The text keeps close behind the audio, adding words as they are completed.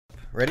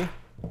Ready?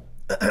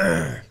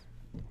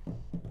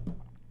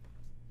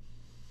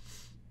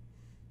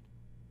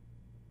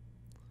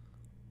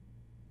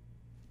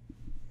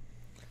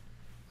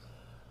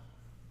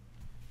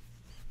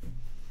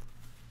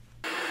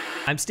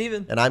 I'm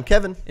Steven. And I'm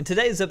Kevin. In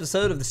today's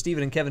episode of the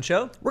Steven and Kevin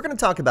Show, we're going to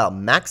talk about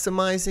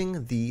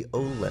maximizing the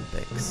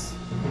Olympics.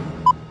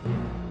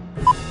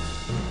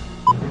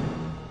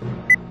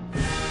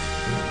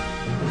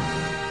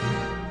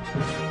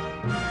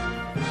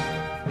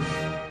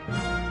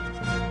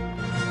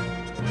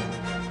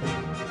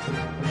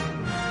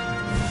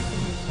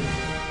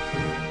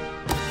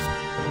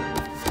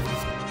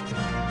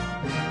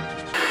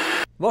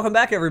 Welcome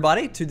back,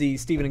 everybody, to the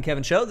Steven and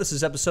Kevin Show. This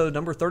is episode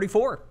number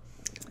 34.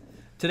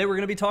 Today we're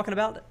going to be talking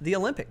about the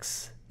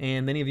Olympics.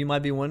 And many of you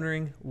might be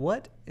wondering,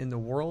 what in the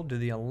world do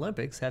the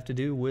Olympics have to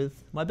do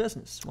with my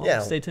business?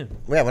 Well, stay tuned.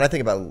 Yeah, when I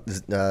think about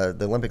the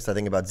Olympics, I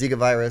think about Zika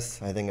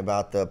virus, I think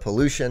about the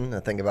pollution, I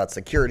think about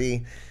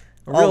security.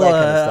 A real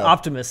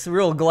optimist, a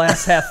real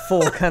glass half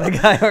full kind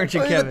of guy, aren't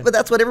you, Kevin? But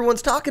that's what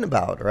everyone's talking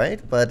about, right?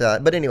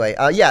 But anyway,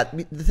 yeah,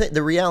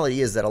 the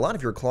reality is that a lot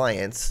of your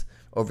clients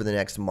over the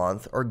next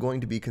month are going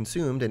to be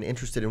consumed and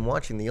interested in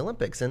watching the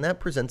Olympics, and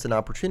that presents an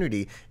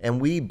opportunity. And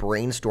we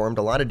brainstormed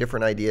a lot of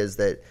different ideas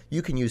that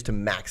you can use to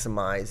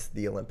maximize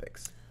the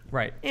Olympics.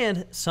 Right.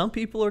 And some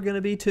people are going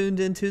to be tuned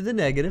into the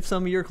negative.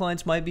 Some of your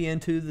clients might be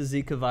into the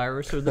Zika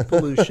virus or the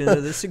pollution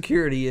or the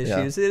security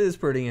issues. Yeah. It is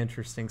pretty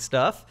interesting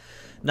stuff.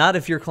 Not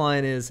if your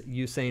client is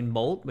Usain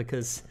Bolt,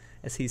 because,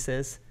 as he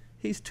says,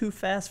 he's too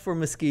fast for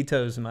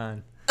mosquitoes,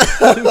 man.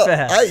 Too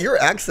fast. Your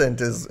accent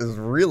is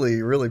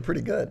really, really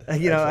pretty good.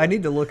 I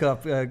need to look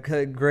up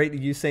great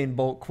Usain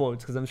Bolt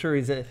quotes, because I'm sure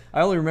he's I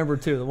only remember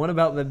two. The one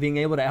about being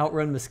able to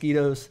outrun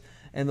mosquitoes,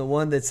 and the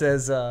one that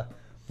says,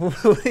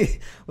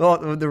 well,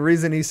 the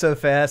reason he's so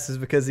fast is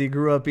because he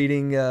grew up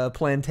eating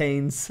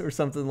plantains or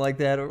something like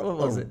that. Or what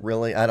was it?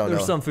 Really? I don't know.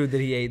 There's some food that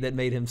he ate that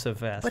made him so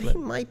fast. But he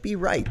might be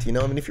right. I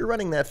mean, if you're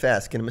running that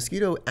fast, can a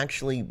mosquito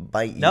actually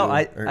bite you? No,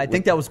 I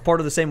think that was part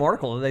of the same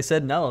article. They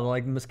said, no,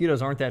 like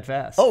mosquitoes aren't that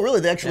fast. Oh, really?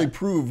 They actually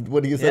proved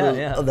what he said?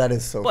 Yeah. Oh, that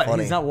is so funny. But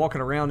he's not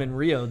walking around in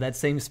Rio that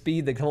same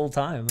speed the whole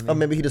time. I mean,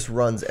 maybe he just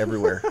runs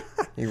everywhere.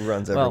 He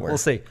runs everywhere. Well, we'll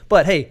see.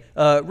 But hey,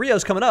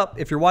 Rio's coming up.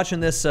 If you're watching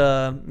this,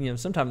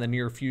 sometime in the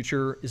near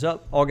future, is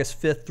up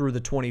August 5th through the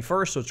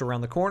 21st, so it's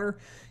around the corner.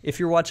 If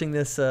you're watching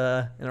this in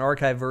an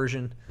archive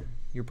version,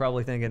 you're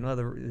probably thinking, well,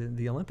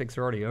 the Olympics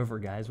are already over,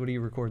 guys. What are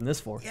you recording this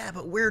for? Yeah,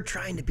 but we're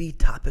trying to be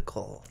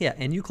topical. Yeah,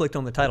 and you clicked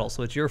on the title,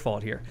 so it's your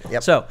fault here.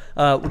 Yep. So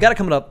we got it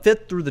coming up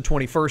 5th through the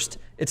 21st.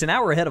 It's an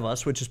hour ahead of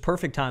us, which is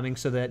perfect timing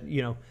so that,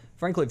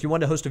 frankly, if you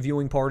want to host a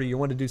viewing party, you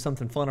want to do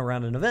something fun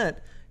around an event,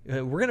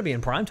 we're going to be in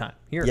prime time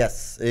here.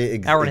 Yes,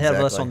 hour and ahead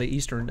of us on the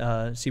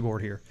eastern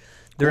seaboard here.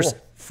 There's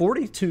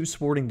 42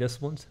 sporting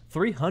disciplines,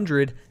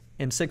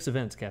 306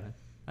 events, Kevin.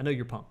 I know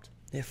you're pumped.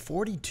 Yeah,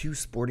 42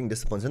 sporting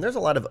disciplines, and there's a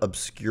lot of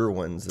obscure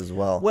ones as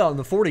well. Well,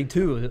 the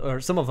 42,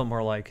 or some of them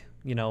are like,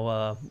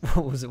 what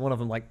was it? One of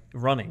them like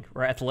running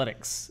or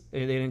athletics.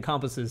 It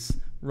encompasses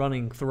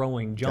running,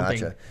 throwing, jumping.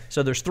 Gotcha.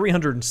 So there's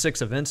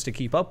 306 events to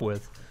keep up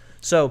with.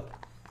 So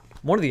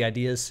one of the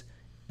ideas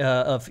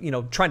of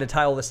trying to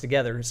tie all this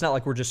together. It's not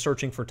like we're just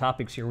searching for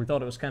topics here. We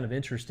thought it was kind of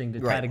interesting to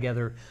tie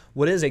together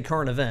what is a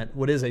current event,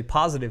 what is a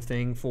positive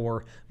thing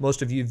for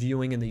most of you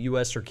viewing in the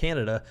U.S. or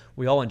Canada.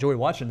 We all enjoy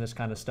watching this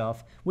kind of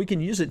stuff. We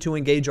can use it to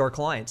engage our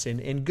clients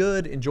in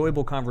good,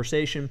 enjoyable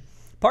conversation.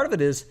 Part of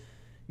it is,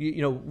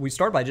 we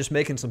start by just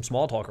making some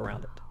small talk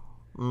around it.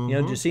 Mm-hmm.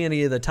 Did you see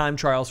any of the time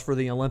trials for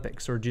the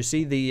Olympics, or did you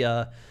see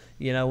the,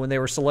 when they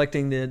were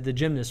selecting the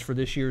gymnasts for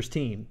this year's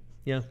team?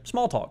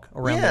 Small talk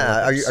around.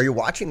 Yeah, are you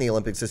watching the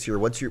Olympics this year?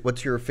 What's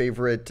your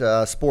favorite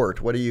sport?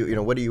 What are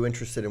you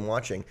interested in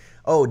watching?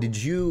 Oh,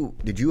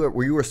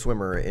 were you a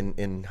swimmer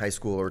in high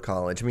school or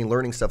college? I mean,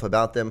 learning stuff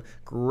about them,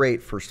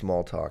 great for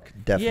small talk,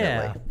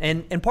 definitely.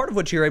 Yeah, and part of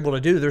what you're able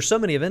to do, there's so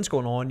many events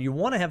going on. You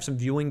want to have some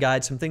viewing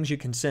guides, some things you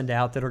can send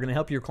out that are going to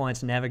help your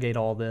clients navigate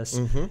all this.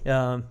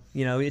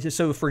 Mm-hmm.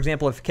 So for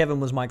example, if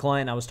Kevin was my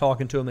client, I was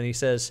talking to him and he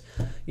says,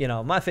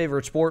 my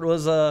favorite sport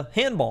was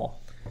handball.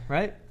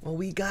 Right. Well,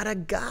 we got a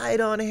guide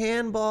on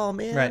handball,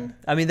 man. Right.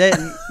 I mean,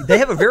 they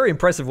have a very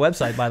impressive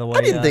website, by the way.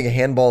 I didn't think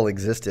handball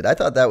existed. I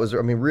thought that was,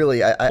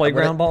 really.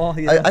 Playground ball?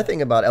 I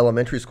think about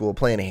elementary school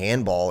playing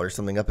handball or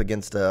something up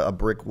against a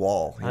brick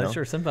wall. I'm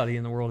sure somebody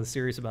in the world is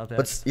serious about that.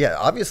 But yeah,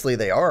 obviously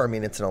they are. I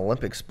mean, it's an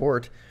Olympic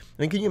sport.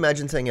 I mean, can you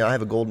imagine saying, I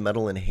have a gold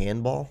medal in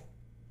handball?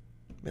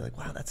 Be like,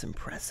 wow, that's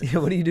impressive. Yeah,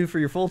 what do you do for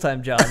your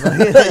full-time job?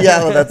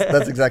 Yeah, well,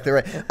 that's exactly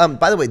right.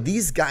 By the way,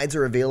 these guides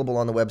are available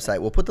on the website.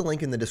 We'll put the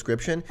link in the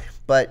description.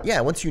 But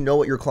yeah, once you know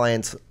what your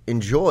clients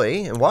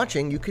enjoy and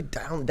watching, you could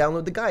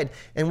download the guide.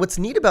 And what's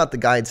neat about the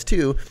guides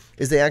too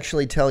is they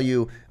actually tell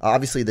you,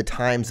 obviously, the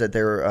times that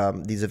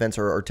these events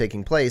are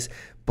taking place,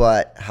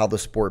 but how the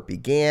sport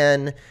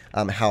began,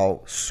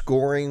 how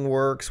scoring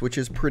works, which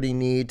is pretty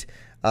neat.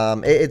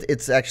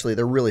 It's actually,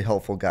 they're really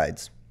helpful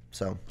guides.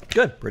 So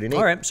good. Pretty neat.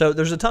 All right. So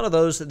there's a ton of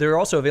those. They're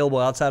also available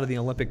outside of the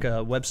Olympic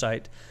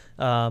website,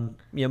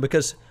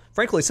 because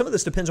frankly, some of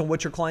this depends on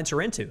what your clients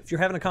are into. If you're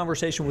having a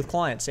conversation with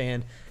clients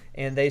and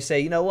and they say,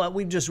 you know what,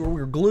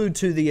 we're glued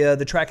to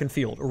the track and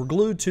field, or we're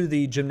glued to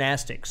the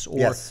gymnastics,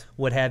 or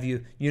what have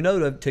you. You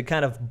know, to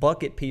kind of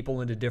bucket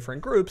people into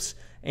different groups.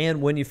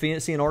 And when you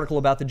see an article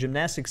about the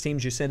gymnastics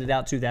teams, you send it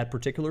out to that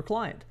particular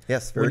client.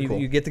 Yes, very cool.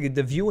 You get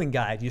the viewing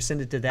guide, you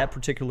send it to that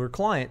particular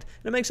client,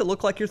 and it makes it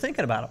look like you're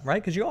thinking about them,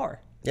 right? Because you are.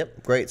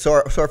 Yep, great.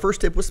 So our first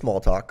tip was small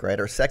talk, right?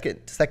 Our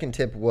second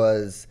tip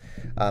was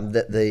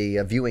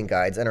the viewing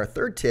guides, and our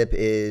third tip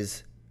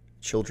is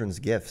children's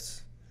gifts.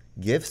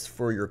 Gifts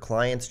for your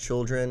clients'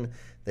 children.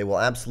 They will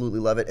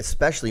absolutely love it,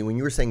 especially when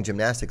you were saying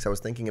gymnastics. I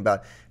was thinking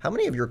about how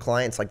many of your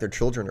clients, like their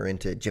children, are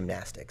into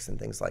gymnastics and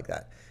things like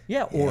that.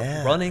 Yeah, or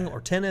running,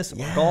 or tennis, or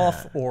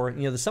golf, or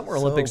the Summer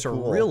Olympics are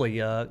really,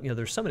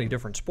 there's so many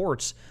different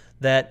sports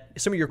that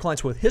some of your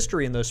clients with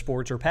history in those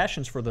sports or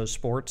passions for those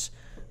sports.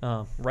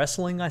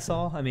 Wrestling, I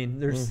saw. I mean,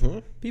 there's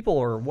people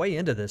are way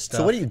into this stuff.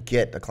 So what do you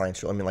get a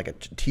client? I mean, like a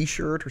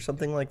T-shirt or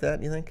something like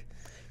that, you think?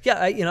 Yeah,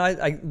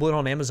 I went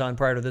on Amazon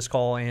prior to this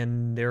call,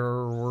 and there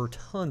were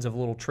tons of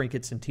little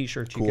trinkets and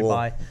T-shirts you could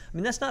buy. I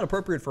mean, that's not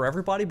appropriate for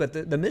everybody, but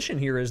the mission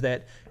here is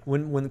that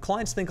when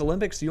clients think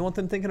Olympics, you want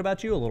them thinking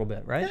about you a little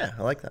bit, right? Yeah,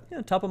 I like that.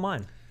 Yeah, top of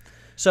mind.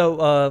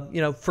 So,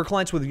 for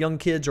clients with young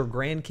kids or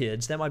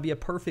grandkids, that might be a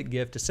perfect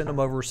gift to send them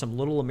over some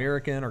little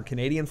American or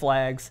Canadian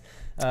flags,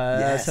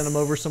 send them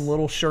over some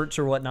little shirts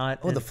or whatnot.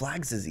 Oh, the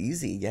flags is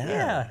easy,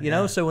 Yeah, you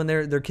know, so when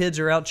their kids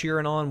are out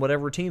cheering on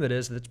whatever team it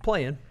is that's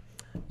playing,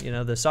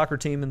 the soccer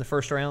team in the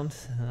first round.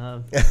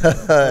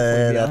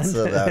 That's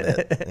about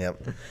it.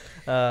 Yep.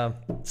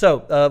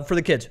 So for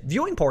the kids,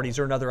 viewing parties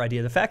are another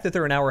idea. The fact that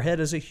they're an hour ahead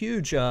is a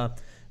huge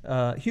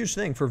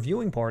thing for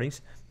viewing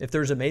parties. If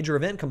there's a major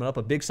event coming up,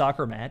 a big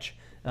soccer match,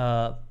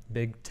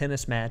 big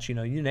tennis match, you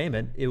name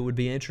it, it would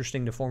be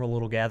interesting to form a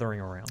little gathering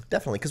around.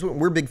 Definitely, because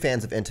we're big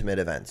fans of intimate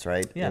events,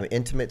 right? Yeah.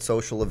 Intimate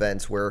social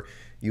events where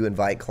you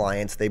invite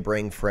clients, they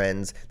bring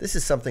friends. This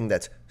is something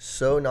that's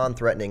so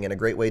non-threatening and a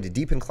great way to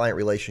deepen client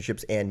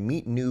relationships and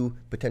meet new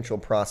potential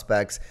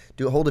prospects.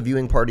 Hold a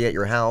viewing party at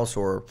your house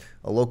or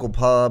a local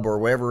pub or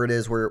wherever it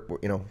is where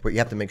you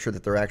have to make sure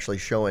that they're actually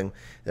showing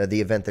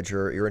the event that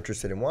you're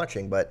interested in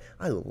watching. But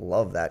I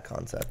love that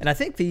concept. And I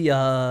think the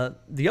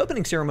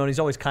opening ceremony is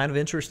always kind of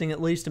interesting,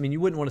 at least. I mean, you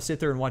wouldn't want to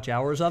sit there and watch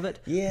hours of it.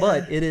 Yeah.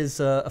 But it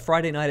is a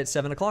Friday night at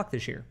 7 o'clock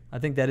this year. I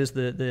think that is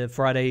the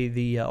Friday,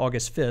 the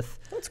August 5th.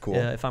 That's cool.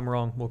 If I'm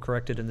wrong, we'll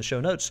correct it in the show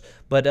notes.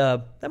 But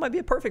that might be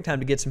a perfect time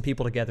to get some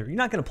people together. You're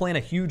not going to plan a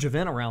huge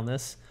event around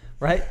this,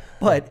 right?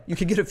 But you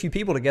could get a few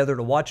people together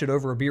to watch it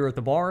over a beer at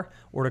the bar,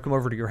 or to come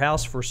over to your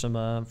house for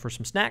some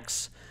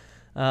snacks.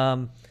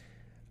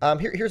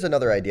 Here's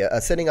another idea,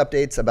 sending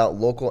updates about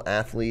local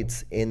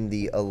athletes in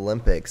the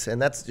Olympics.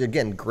 And that's,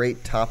 again,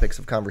 great topics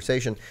of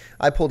conversation.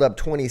 I pulled up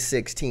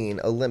 2016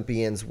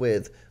 Olympians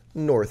with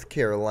North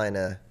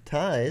Carolina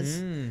ties,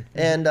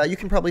 and you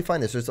can probably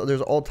find this.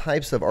 There's all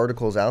types of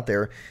articles out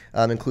there,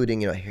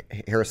 including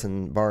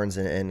Harrison Barnes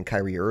and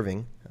Kyrie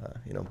Irving,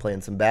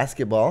 playing some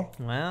basketball,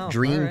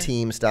 dream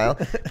team style.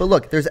 But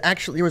look, there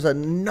was a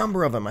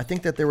number of them. I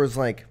think that there was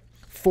like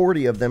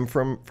 40 of them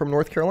from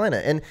North Carolina,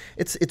 and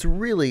it's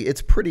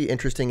pretty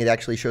interesting. It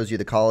actually shows you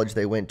the college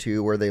they went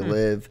to, where they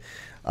live,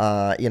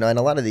 and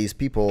a lot of these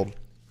people,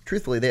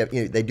 truthfully,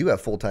 they do have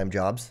full-time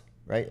jobs,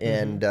 right?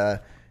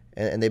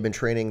 And they've been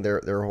training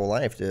their whole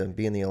life to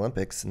be in the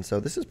Olympics, and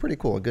so this is pretty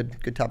cool. A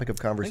good topic of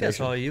conversation. I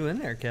think I saw you in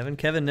there, Kevin.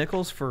 Kevin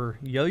Nichols for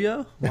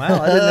yo-yo.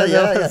 Wow, I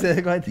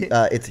didn't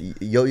know. It's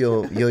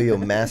yo-yo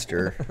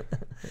master.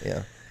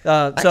 Yeah.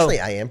 Actually,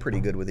 I am pretty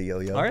good with a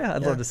yo-yo. All right,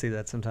 I'd love to see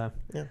that sometime.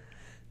 Yeah.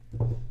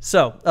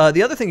 So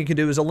the other thing you can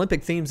do is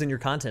Olympic themes in your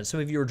content. Some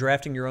of you are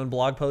drafting your own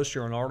blog posts,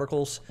 your own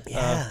articles,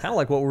 kind of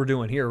like what we're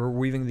doing here. We're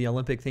weaving the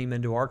Olympic theme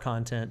into our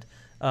content.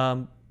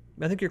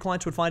 I think your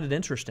clients would find it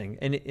interesting.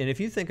 And if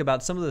you think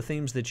about some of the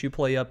themes that you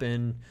play up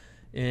in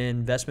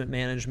investment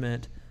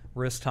management,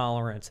 risk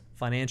tolerance,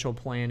 financial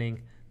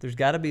planning, there's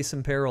got to be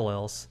some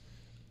parallels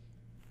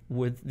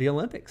with the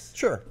Olympics.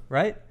 Sure.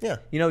 Right? Yeah.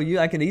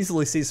 I can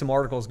easily see some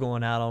articles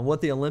going out on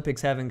what the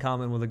Olympics have in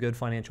common with a good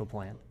financial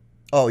plan.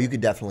 Oh, you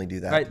could definitely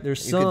do that. Right?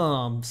 There's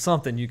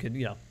something you could,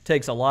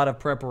 takes a lot of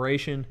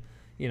prepreparation,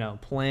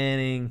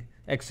 planning,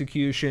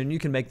 execution. You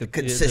can make the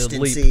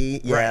consistency,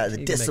 the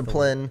the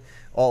discipline,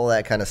 all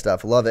that kind of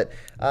stuff. Love it.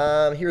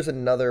 Here's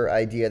another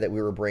idea that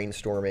we were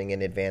brainstorming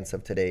in advance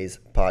of today's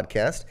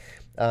podcast,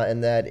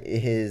 and that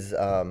is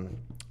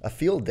a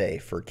field day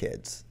for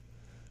kids.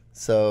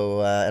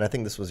 So, and I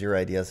think this was your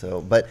idea. So,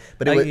 but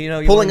it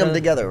was pulling them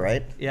together,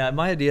 right? Yeah,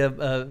 my idea,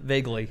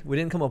 vaguely. We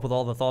didn't come up with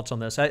all the thoughts on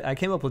this. I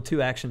came up with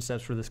 2 action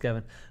steps for this,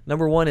 Kevin.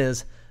 Number 1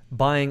 is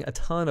buying a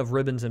ton of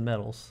ribbons and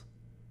medals.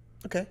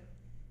 Okay.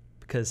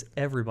 because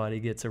everybody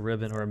gets a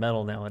ribbon or a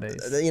medal nowadays.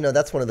 You know,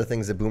 that's one of the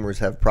things that boomers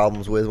have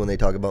problems with when they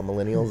talk about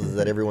millennials is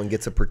that everyone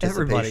gets a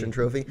participation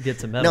trophy.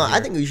 Gets a medal. No, I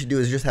think what you should do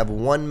is just have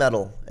one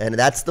medal, and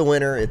that's the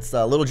winner. It's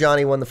little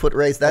Johnny won the foot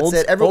race. That's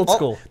it. Old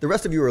school. The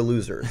rest of you are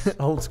losers.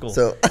 Old school.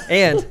 So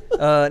and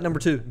number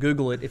 2,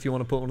 Google it if you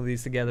want to put one of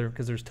these together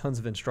because there's tons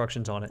of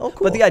instructions on it. Oh,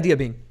 cool. But the idea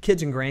being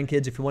kids and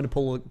grandkids, if you want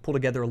to pull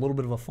together a little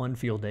bit of a fun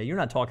field day, you're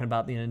not talking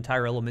about the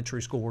entire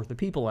elementary school worth of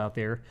people out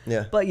there.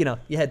 Yeah. But, you know,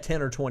 you had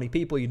 10 or 20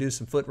 people, you do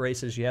some foot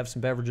races, you have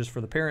some beverages for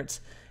the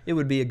parents. It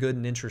would be a good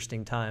and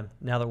interesting time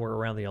now that we're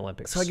around the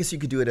Olympics. So I guess you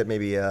could do it at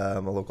maybe a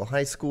local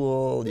high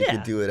school. You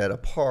could do it at a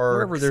park.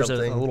 Wherever there's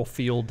a little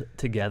field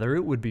together,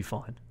 it would be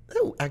fun.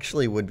 It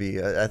actually would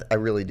be. I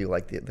really do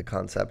like the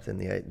concept and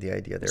the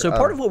idea there. So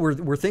part of what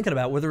we're thinking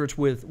about, whether it's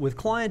with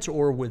clients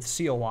or with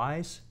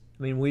COIs,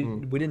 I mean,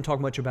 we didn't talk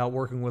much about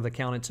working with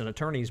accountants and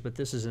attorneys, but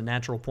this is a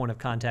natural point of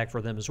contact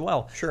for them as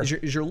well. Sure. Is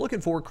you're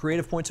looking for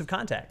creative points of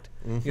contact.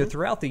 You know,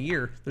 throughout the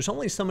year, there's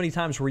only so many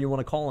times where you want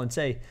to call and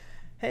say,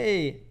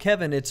 "Hey,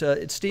 Kevin, it's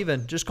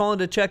Steven. Just calling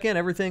to check in.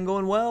 Everything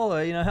going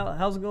well? You know,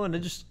 how's it going?"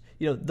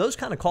 Those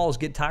kind of calls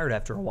get tired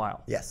after a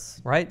while.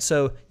 Yes. Right?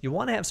 So you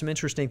want to have some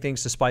interesting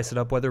things to spice it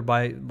up, whether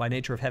by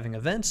nature of having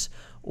events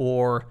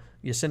or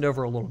you send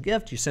over a little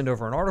gift, you send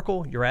over an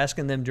article, you're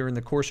asking them during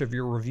the course of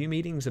your review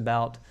meetings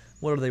about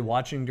what are they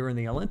watching during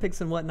the Olympics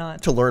and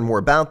whatnot. To learn more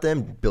about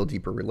them, build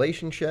deeper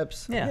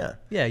relationships. Yeah.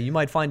 You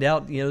might find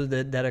out,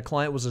 that a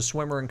client was a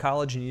swimmer in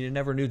college and you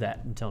never knew that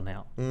until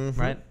now,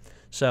 right?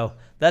 So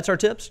that's our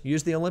tips.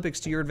 Use the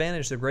Olympics to your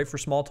advantage. They're great for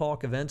small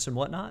talk, events, and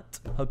whatnot.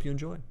 Hope you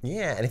enjoy.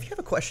 Yeah, and if you have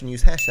a question,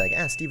 use hashtag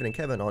Ask Steven and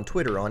Kevin on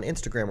Twitter, on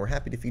Instagram. We're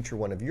happy to feature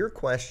one of your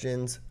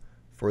questions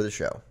for the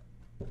show.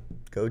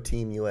 Go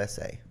Team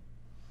USA.